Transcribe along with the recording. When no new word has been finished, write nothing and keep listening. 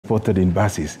transported in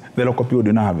buses. The local people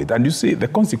do not have it. And you see the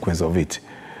consequence of it.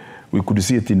 We could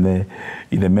see it in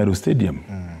the Meru Stadium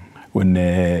when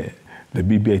the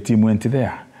BBI team went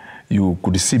there. You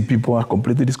could see people are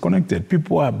completely disconnected.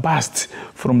 People are bussed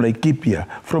from Laikipia,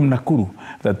 from Nakuru.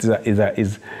 That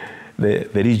is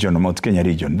the region, Mount Kenya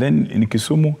region. Then in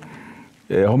Kisumu,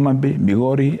 Homa Bay,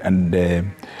 Migori, and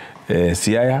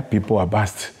Siaya, people are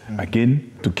bussed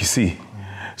again to Kisii.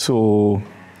 So,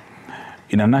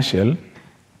 in a nutshell,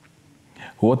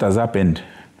 what has happened,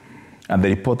 and the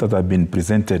report that has been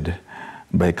presented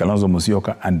by Kalonzo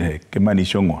Musyoka and Kimani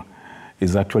Ichung'wah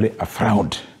is actually a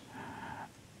fraud.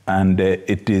 And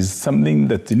it is something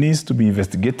that needs to be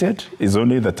investigated. It's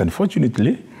only that,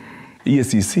 unfortunately,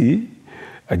 EACC,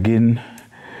 again,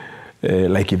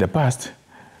 like in the past,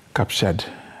 captured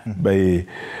by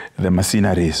the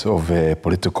mercenaries of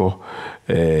political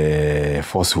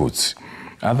falsehoods.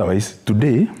 Otherwise,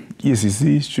 today,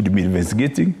 EACC should be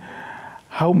investigating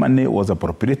how money was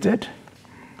appropriated,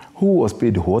 who was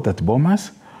paid what at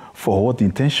Bomas, for what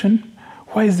intention,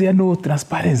 why is there no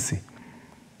transparency?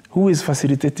 Who is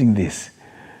facilitating this?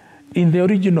 In the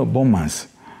original Bomas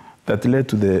that led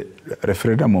to the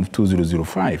referendum of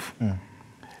 2005,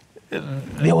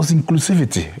 there was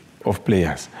inclusivity of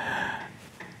players.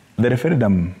 The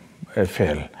referendum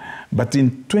fell. But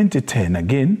in 2010,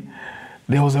 again,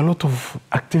 there was a lot of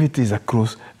activities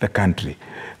across the country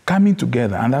coming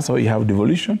together, and that's how we have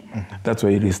devolution. That's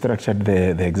why we restructured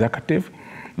the executive.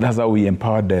 That's how we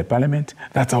empowered the parliament.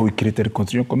 That's how we created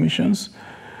constitutional commissions,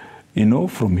 you know,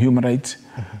 from human rights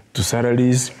to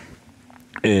salaries,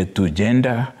 to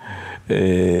gender,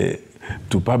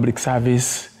 to public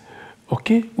service.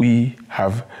 Okay, we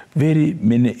have very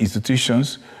many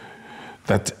institutions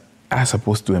that are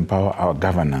supposed to empower our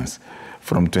governance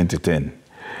from 2010.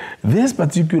 This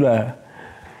particular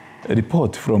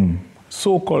report from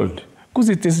so-called, because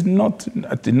it is not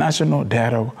at the National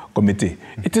Dialogue Committee.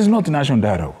 It is not National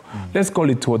Dialogue. Let's call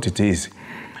it what it is.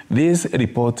 This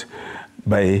report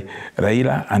by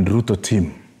Raila and Ruto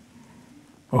team,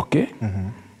 okay,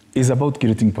 is about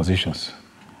creating positions.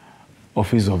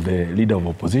 Office of the leader of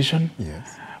opposition,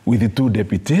 yes, with the 2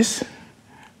 deputies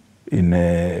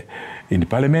in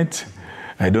parliament.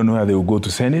 I don't know how they will go to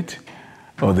Senate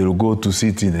or they will go to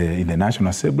sit in the National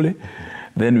Assembly.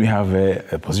 Then we have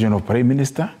a position of Prime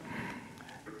Minister.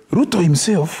 Ruto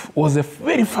himself was the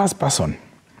very first person.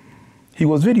 He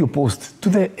was very opposed to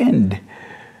the end,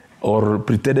 or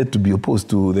pretended to be opposed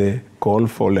to the call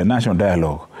for a national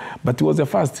dialogue. But he was the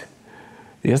first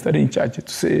yesterday in church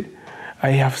to say,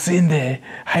 I have seen the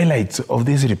highlights of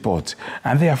this report,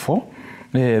 and therefore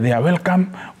they are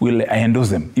welcome. I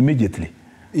endorse them immediately.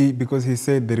 Because he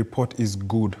said the report is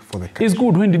good for the country. It's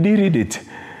good. When did he read it?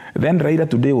 Then Raila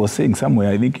today was saying somewhere,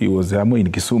 I think he was somewhere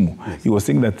in Kisumu, yes, he was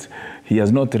saying that he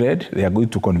has not read. They are going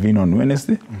to convene on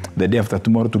Wednesday, the day after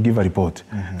tomorrow, to give a report.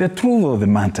 The truth of the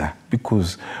matter,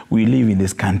 because we live in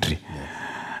this country, yes,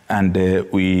 and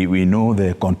we know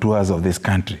the contours of this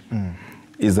country,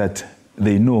 is that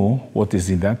they know what is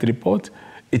in that report.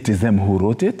 It is them who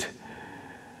wrote it.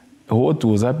 What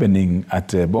was happening at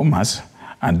Bomas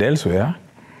and elsewhere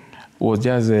was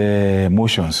just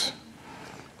motions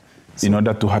in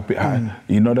order to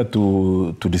in order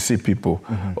to deceive people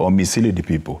or mislead the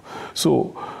people.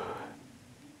 So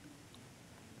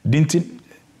didn't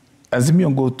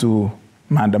Azimio go to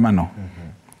Maandamano?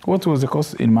 What was the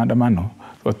cause in Maandamano?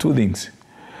 There were 2 things: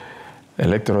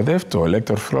 electoral theft or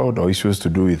electoral fraud, or issues to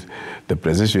do with the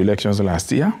presidential elections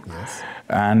last year, yes,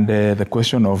 and the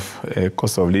question of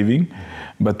cost of living.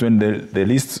 But when the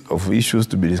list of issues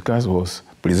to be discussed was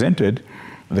presented,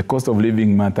 the cost of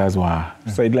living matters were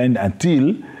sidelined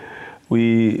until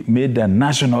we made a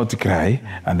national outcry,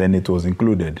 and then it was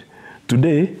included.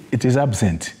 Today, it is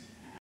absent.